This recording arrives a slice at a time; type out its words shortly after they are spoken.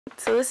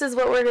So this is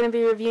what we're going to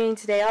be reviewing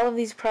today. All of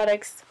these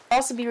products. I'll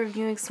also be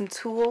reviewing some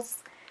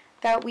tools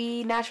that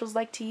we naturals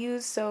like to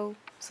use. So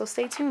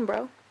stay tuned,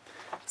 bro.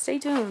 Stay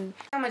tuned.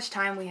 How much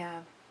time we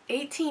have?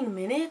 18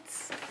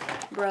 minutes?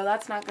 Bro,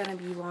 that's not going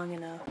to be long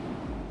enough.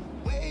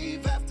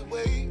 Wave after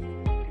wave,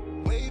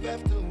 wave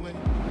after wave.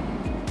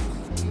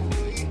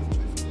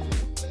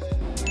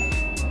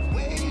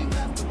 Wave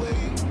after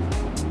wave,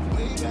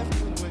 wave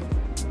after wave.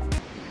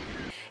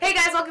 Hey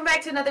guys, welcome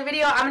back to another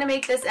video. I'm going to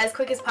make this as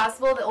quick as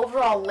possible. The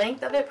overall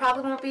length of it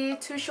probably won't be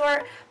too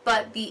short,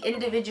 but the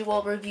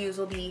individual reviews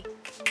will be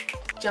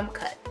jump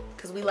cut,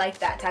 because we like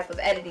that type of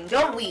editing,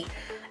 don't we?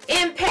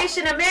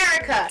 Impatient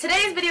America!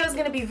 Today's video is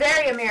going to be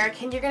very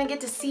American. You're going to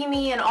get to see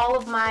me in all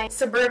of my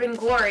suburban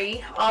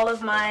glory, all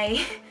of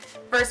my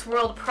first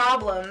world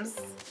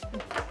problems.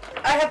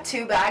 I have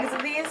 2 bags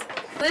of these.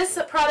 This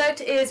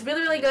product is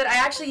really, really good. I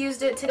actually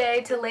used it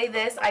today to lay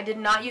this. I did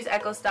not use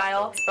Echo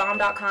Style. It's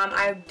bomb.com.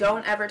 I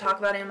don't ever talk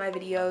about it in my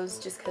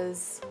videos just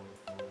because.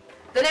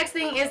 The next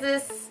thing is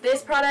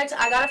this product.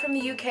 I got it from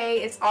the UK.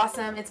 It's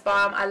awesome. It's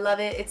bomb. I love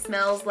it. It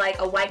smells like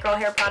a white girl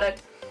hair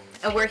product.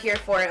 And we're here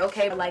for it,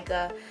 okay? Like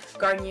a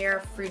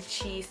Garnier,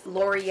 Fructis,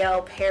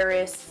 L'Oreal,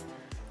 Paris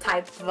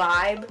type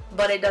vibe,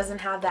 but it doesn't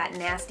have that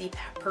nasty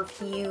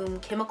perfume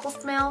chemical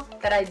smell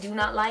that I do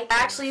not like.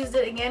 I actually used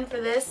it again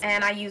for this,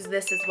 and I use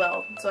this as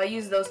well. So I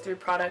use those 3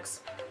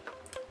 products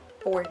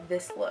for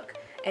this look.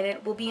 And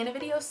it will be in a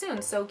video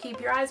soon, so keep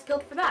your eyes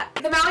peeled for that.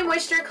 The Maui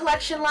Moisture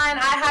Collection line,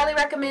 I highly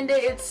recommend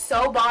it. It's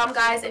so bomb,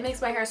 guys. It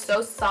makes my hair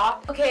so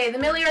soft. Okay, the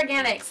Millie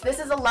Organics. This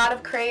is a lot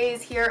of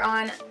craze here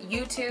on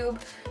YouTube.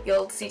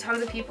 You'll see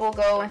tons of people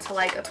go into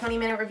like a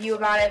 20-minute review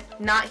about it.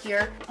 Not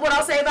here. What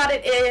I'll say about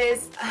it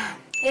is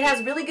it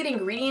has really good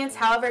ingredients.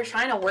 However,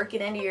 trying to work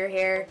it into your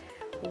hair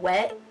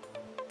wet,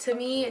 to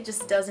me, it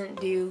just doesn't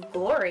do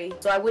glory.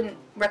 So I wouldn't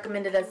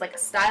recommend it as like a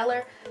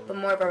styler, but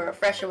more of a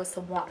refresher with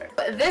some water.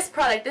 But this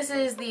product, this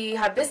is the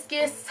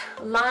Hibiscus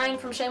line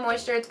from Shea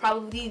Moisture. It's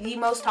probably the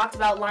most talked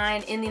about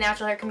line in the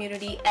natural hair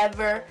community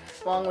ever,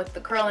 along with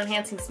the Curl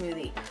Enhancing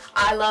Smoothie.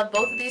 I love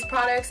both of these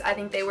products. I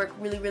think they work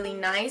really, really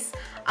nice.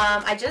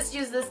 I just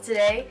used this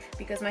today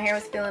because my hair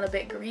was feeling a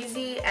bit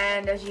greasy,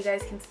 and as you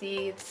guys can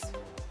see, it's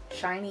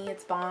shiny,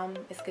 it's bomb,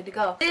 it's good to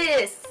go.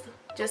 This,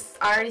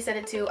 I already said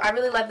it too, I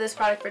really love this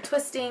product for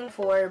twisting,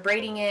 for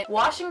braiding it.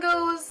 Wash and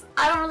goes,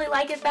 I don't really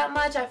like it that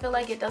much. I feel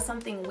like it does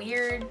something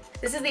weird.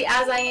 This is the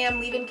As I Am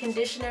leave-in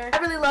conditioner. I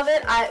really love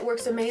it. It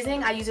works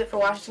amazing. I use it for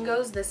wash and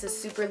goes. This is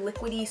super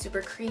liquidy,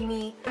 super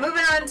creamy.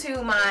 Moving on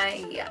to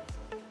my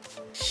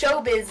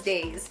showbiz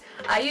days.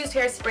 I used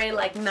hairspray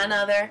like none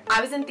other.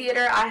 I was in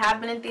theater. I have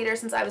been in theater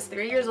since I was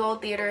 3 years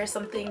old. Theater is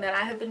something that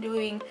I have been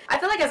doing. I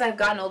feel like as I've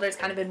gotten older, it's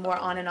kind of been more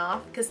on and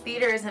off because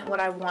theater isn't what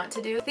I want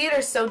to do. Theater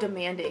is so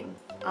demanding,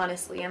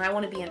 honestly, and I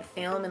want to be in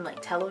film and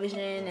like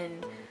television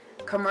and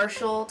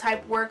commercial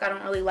type work. I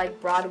don't really like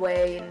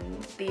Broadway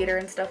and theater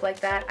and stuff like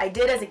that. I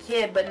did as a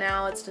kid, but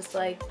now it's just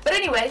like, but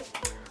anyway,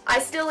 I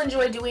still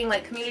enjoy doing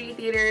like community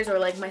theaters or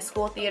like my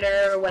school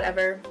theater or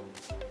whatever,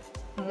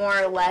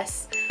 more or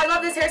less. I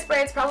love this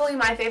hairspray. It's probably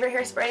my favorite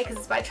hairspray because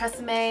it's by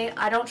Tresemme.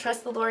 I don't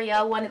trust the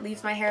L'Oreal one. It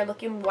leaves my hair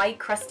looking white,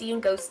 crusty,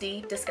 and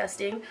ghosty.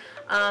 Disgusting.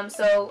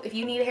 So if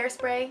you need a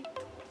hairspray,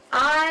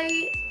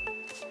 I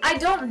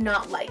don't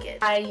not like it.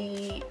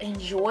 I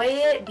enjoy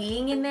it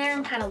being in there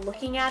and kind of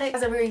looking at it. It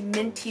has a very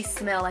minty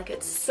smell. Like,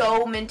 it's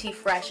so minty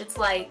fresh. It's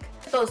like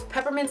those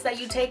peppermints that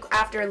you take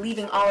after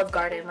leaving Olive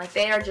Garden. Like,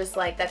 they are just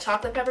like that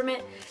chocolate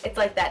peppermint. It's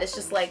like that. It's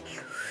just like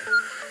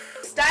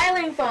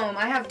styling foam.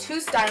 I have 2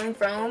 styling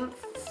foams.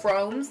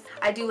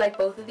 I do like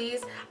both of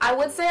these. I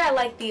would say I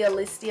like the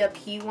Alistia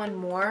P one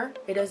more.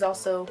 It is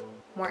also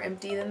more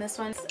empty than this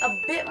one. It's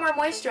a bit more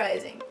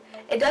moisturizing.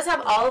 It does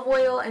have olive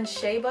oil and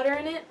shea butter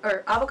in it,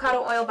 or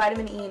avocado oil,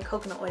 vitamin E, and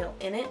coconut oil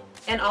in it,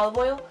 and olive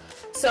oil.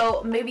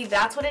 So maybe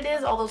that's what it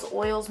is, all those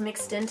oils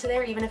mixed into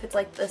there, even if it's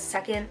like the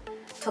second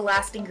to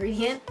last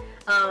ingredient.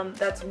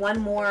 That's one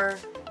more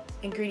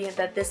ingredient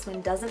that this one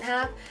doesn't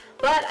have.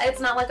 But it's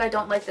not like I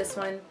don't like this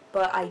one,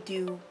 but I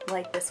do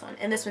like this one.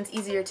 And this one's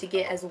easier to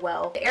get as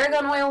well. The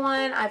Argan Oil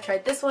one, I've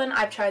tried this one.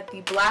 I've tried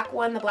the black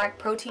one, the black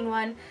protein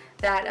one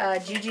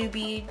that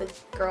Jujubee, the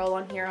girl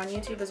on here on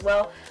YouTube as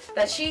well,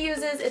 that she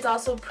uses. It's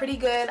also pretty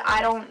good.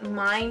 I don't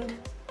mind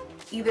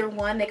either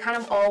one. They kind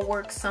of all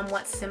work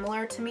somewhat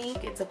similar to me.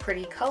 It's a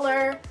pretty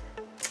color.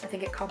 I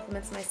think it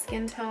complements my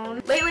skin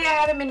tone. Lately, I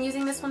haven't been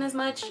using this one as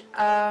much,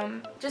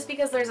 just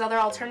because there's other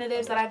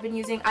alternatives that I've been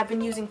using. I've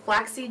been using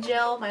flaxseed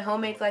gel, my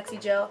homemade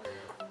flaxseed gel,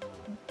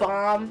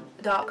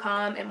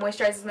 bomb.com. It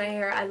moisturizes my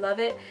hair. I love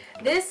it.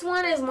 This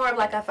one is more of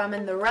like if I'm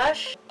in the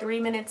rush, 3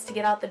 minutes to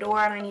get out the door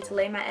and I need to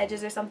lay my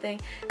edges or something.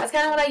 That's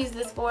kind of what I use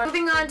this for.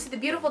 Moving on to the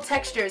beautiful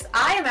textures.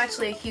 I am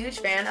actually a huge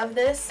fan of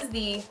this. This is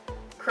the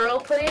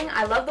Curl Pudding.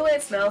 I love the way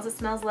it smells. It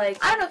smells like,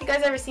 I don't know if you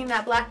guys ever seen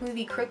that black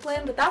movie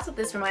Crooklyn, but that's what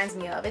this reminds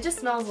me of. It just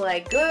smells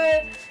like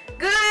good,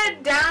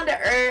 down to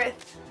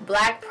earth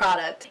black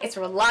product. It's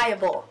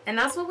reliable, and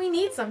that's what we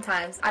need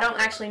sometimes. I don't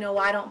actually know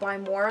why I don't buy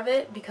more of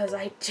it, because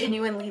I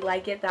genuinely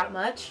like it that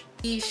much.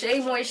 the Shea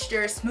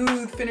Moisture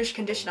Smooth Finish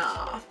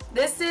Conditioner.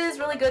 This is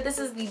really good. This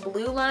is the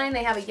blue line.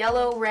 They have a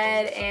yellow,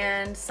 red,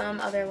 and some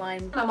other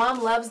line. My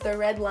mom loves the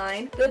red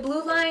line. The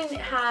blue line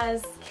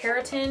has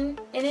keratin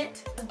in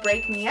it.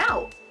 Break me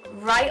out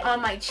right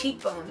on my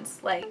cheekbones.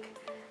 Like,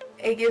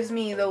 it gives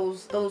me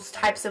those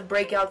types of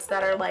breakouts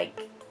that are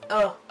like,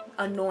 ugh,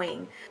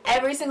 annoying.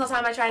 Every single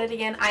time I tried it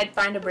again, I'd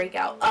find a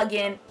breakout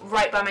again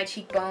right by my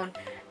cheekbone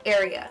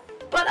area.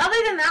 But other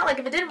than that, like,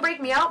 if it didn't break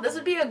me out, this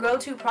would be a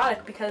go-to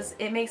product because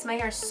it makes my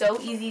hair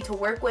so easy to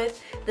work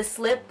with. The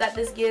slip that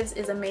this gives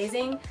is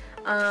amazing,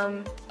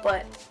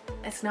 but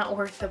it's not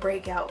worth the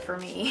breakout for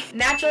me.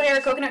 Natural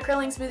Hair Coconut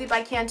Curling Smoothie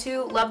by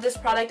Cantu. Love this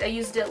product. I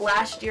used it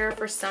last year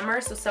for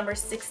summer, so summer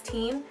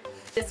 16.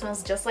 It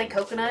smells just like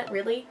coconut,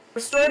 really.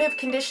 Restorative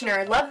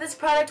Conditioner. Love this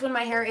product when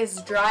my hair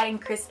is dry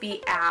and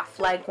crispy AF,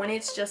 like when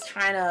it's just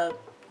trying to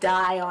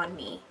die on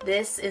me.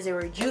 This is a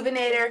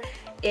rejuvenator.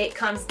 It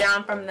comes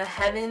down from the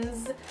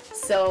heavens,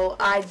 so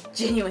I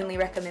genuinely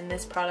recommend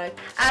this product.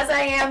 As I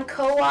am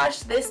co-wash,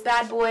 this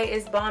bad boy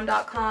is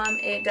bomb.com.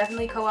 It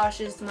definitely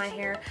co-washes my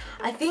hair.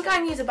 I think I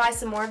need to buy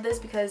some more of this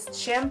because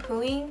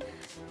shampooing,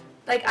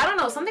 like, I don't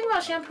know, something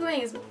about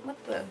shampooing is, what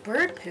the,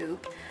 bird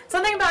poop?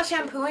 Something about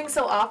shampooing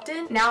so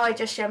often. Now I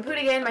just shampooed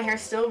again. My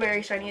hair's still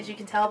very shiny, as you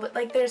can tell, but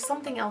like there's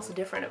something else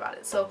different about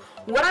it. So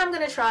what I'm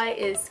gonna try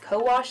is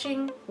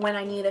co-washing when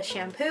I need a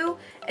shampoo,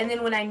 and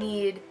then when I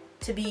need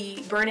to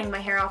be burning my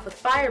hair off with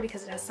fire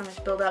because it has so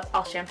much buildup,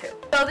 I'll shampoo.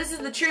 So this is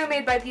the True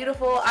Made by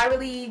Beautiful. I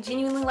really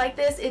genuinely like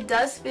this. It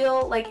does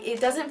feel like,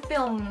 it doesn't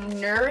feel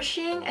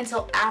nourishing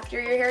until after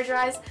your hair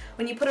dries.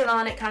 When you put it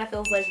on, it kind of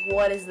feels like,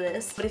 what is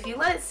this? But if you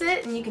let it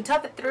sit and you can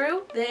tough it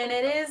through, then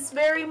it is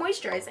very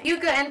moisturizing.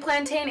 Yucca and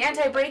Plantain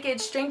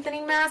Anti-Breakage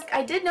Strengthening Mask.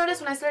 I did notice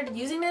when I started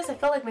using this, I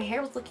felt like my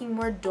hair was looking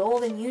more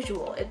dull than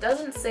usual. It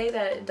doesn't say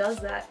that it does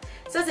that.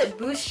 It says it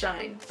boosts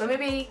shine, but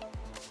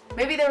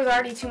maybe there was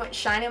already too much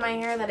shine in my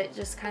hair that it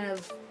just kind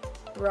of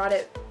brought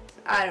it,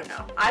 I don't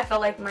know. I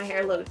felt like my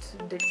hair looked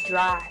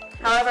dry.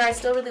 However, I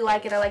still really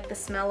like it. I like the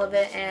smell of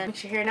it and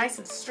makes your hair nice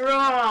and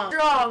strong.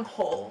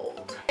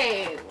 Stronghold.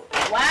 Okay,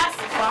 last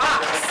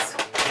box.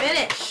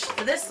 Finished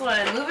for this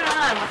one. Moving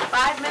on with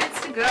 5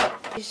 minutes to go.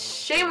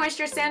 Shea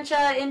Moisture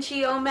Sancha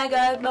Inchi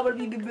Omega blah, blah,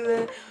 blah, blah,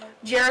 blah,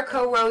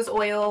 Jericho Rose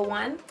Oil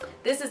one.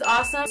 This is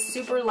awesome.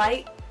 Super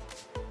light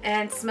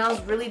and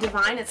smells really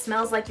divine. It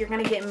smells like you're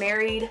gonna get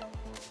married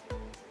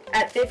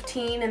at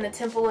 15 in the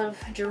Temple of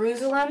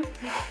Jerusalem.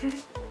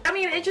 I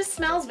mean, it just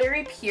smells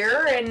very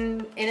pure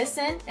and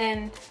innocent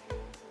and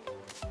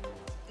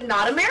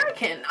not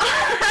American.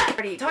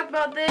 Already talked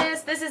about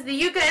this. This is the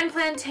Yucca and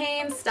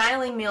Plantain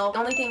Styling Meal. The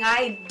only thing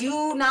I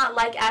do not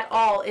like at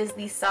all is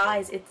the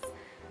size.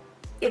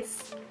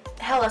 It's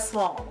hella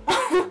small.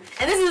 And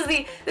this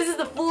is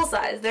the full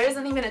size. There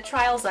isn't even a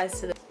trial size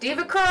to this.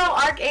 Diva Curl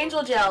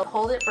Archangel Gel.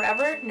 Hold it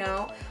forever?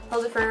 No.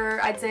 Hold it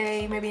for, I'd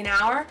say, maybe an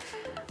hour.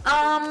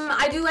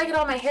 I do like it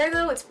on my hair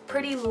though. It's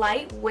pretty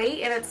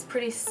lightweight and it's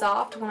pretty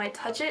soft when I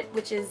touch it,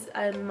 which is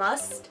a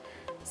must.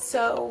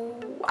 So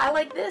I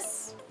like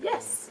this.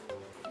 Yes.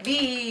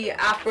 The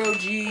Afro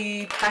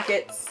G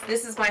packets.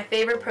 This is my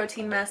favorite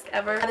protein mask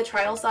ever. I have the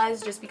trial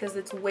size just because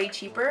it's way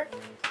cheaper.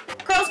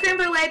 Curl Cream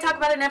Brulee, I talk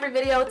about it in every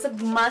video. It's a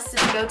must,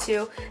 it's a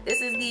go-to.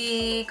 This is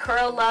the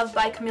Curl Love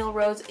by Camille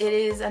Rose. It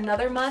is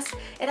another must.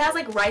 It has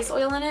like rice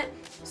oil in it.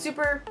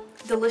 Super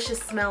delicious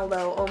smell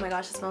though. Oh my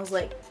gosh, it smells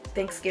like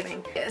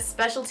Thanksgiving. A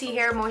Specialty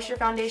Hair Moisture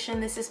Foundation.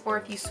 This is for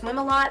if you swim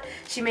a lot.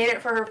 She made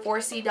it for her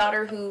 4C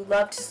daughter who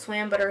loved to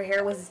swim but her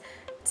hair was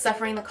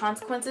suffering the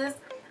consequences.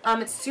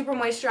 It's super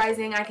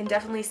moisturizing. I can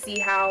definitely see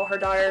how her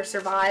daughter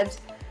survived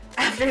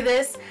after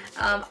this.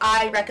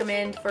 I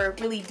recommend for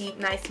really deep,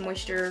 nice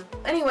moisture.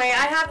 Anyway,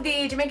 I have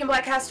the Jamaican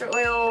Black Castor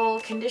Oil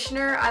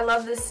Conditioner. I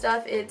love this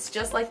stuff. It's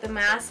just like the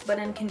mask, but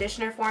in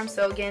conditioner form.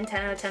 So again,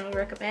 10 out of 10 would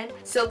recommend.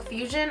 Silk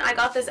Fusion. I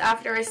got this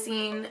after I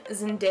seen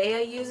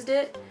Zendaya used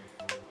it,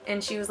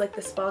 and she was like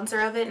the sponsor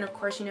of it. And of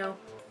course, you know,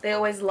 they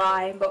always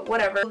lie, but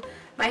whatever.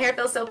 My hair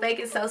feels so fake.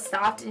 It's so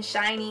soft and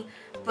shiny,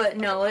 but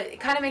no, it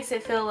kind of makes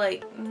it feel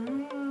like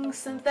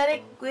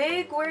synthetic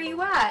wig. Where are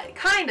you at?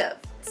 Kind of.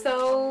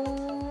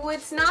 So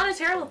it's not a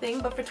terrible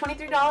thing, but for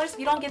 $23, if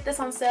you don't get this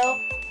on sale,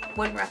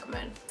 wouldn't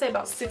recommend. I'd say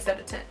about 6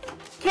 out of 10.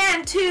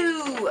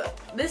 Cantu!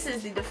 This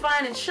is the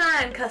Define and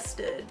Shine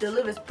Custard.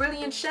 Delivers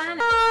brilliant shine.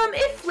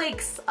 It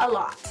flakes a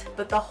lot,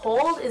 but the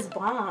hold is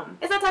bomb.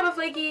 It's that type of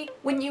flaky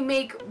when you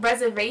make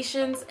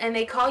reservations and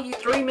they call you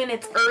 3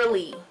 minutes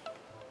early.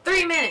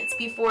 3 minutes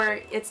before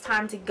it's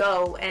time to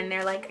go and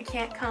they're like, I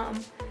can't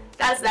come.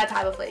 That's that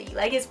type of flaky.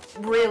 Like, it's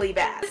really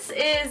bad. This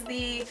is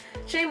the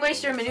Shea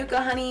Moisture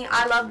Manuka Honey.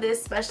 I love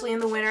this, especially in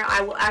the winter. I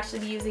will actually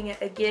be using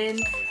it again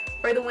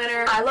for the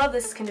winter. I love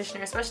this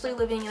conditioner, especially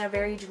living in a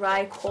very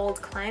dry,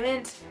 cold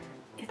climate.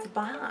 It's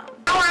bomb. Now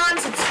we're on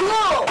to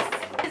tools.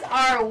 These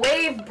are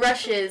wave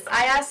brushes.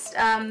 I asked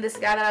this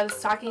guy that I was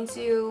talking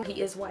to,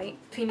 he is white,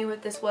 if he knew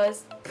what this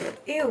was.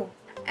 Ew.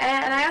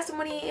 And I asked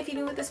him if he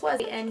knew what this was,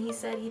 and he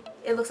said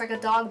it looks like a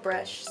dog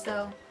brush,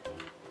 so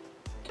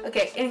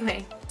Okay,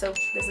 anyway, so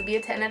this would be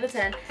a 10 out of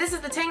 10. This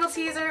is the Tangle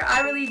Teaser.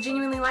 I really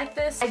genuinely like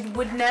this. I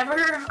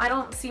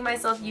don't see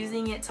myself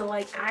using it to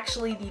like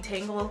actually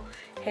detangle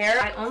hair.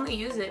 I only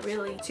use it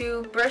really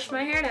to brush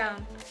my hair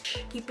down.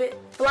 Keep it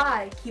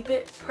fly, keep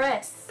it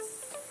pressed.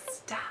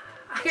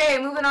 Okay,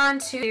 moving on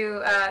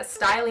to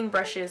styling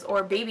brushes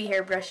or baby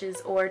hair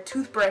brushes or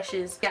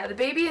toothbrushes. Yeah, the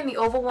baby and the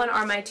oval one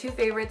are my two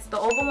favorites. The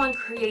oval one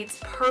creates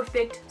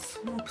perfect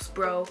swoops,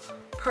 bro.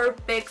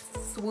 Perfect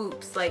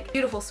swoops, like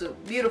beautiful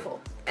swoop, beautiful.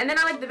 And then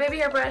I like the baby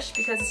hair brush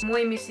because it's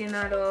muy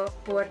misionado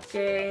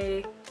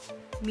porque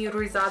mi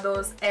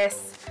rizados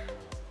es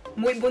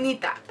muy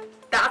bonita.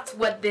 That's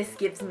what this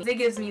gives me. It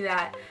gives me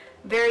that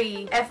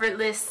very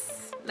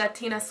effortless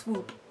Latina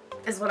swoop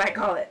is what I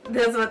call it.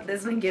 That's what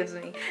this one gives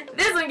me.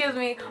 This one gives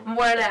me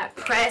more of that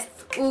pressed,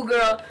 ooh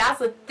girl. That's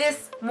what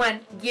this one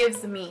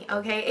gives me,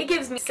 okay? It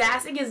gives me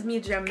sass, it gives me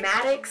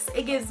dramatics,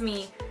 it gives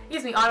me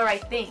all the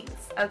right things,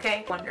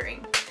 okay?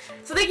 Wondering.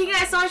 So thank you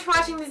guys so much for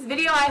watching this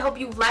video. I hope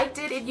you liked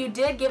it. If you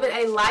did, give it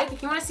a like.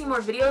 If you want to see more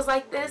videos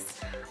like this,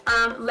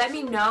 let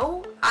me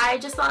know. I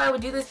just thought I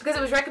would do this because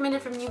it was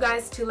recommended from you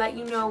guys to let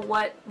you know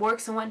what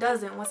works and what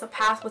doesn't. What's a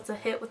pass, what's a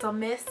hit, what's a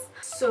miss.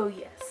 So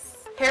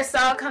yes.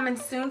 Hairstyle coming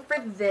soon for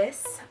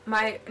this.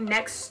 My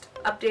next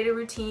updated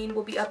routine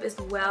will be up as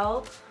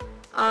well.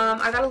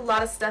 I got a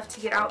lot of stuff to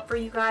get out for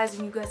you guys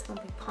and you guys will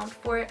be pumped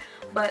for it.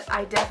 But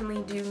I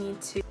definitely do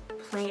need to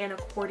plan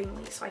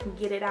accordingly so I can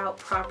get it out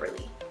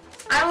properly.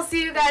 I will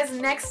see you guys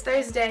next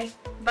Thursday.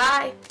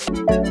 Bye!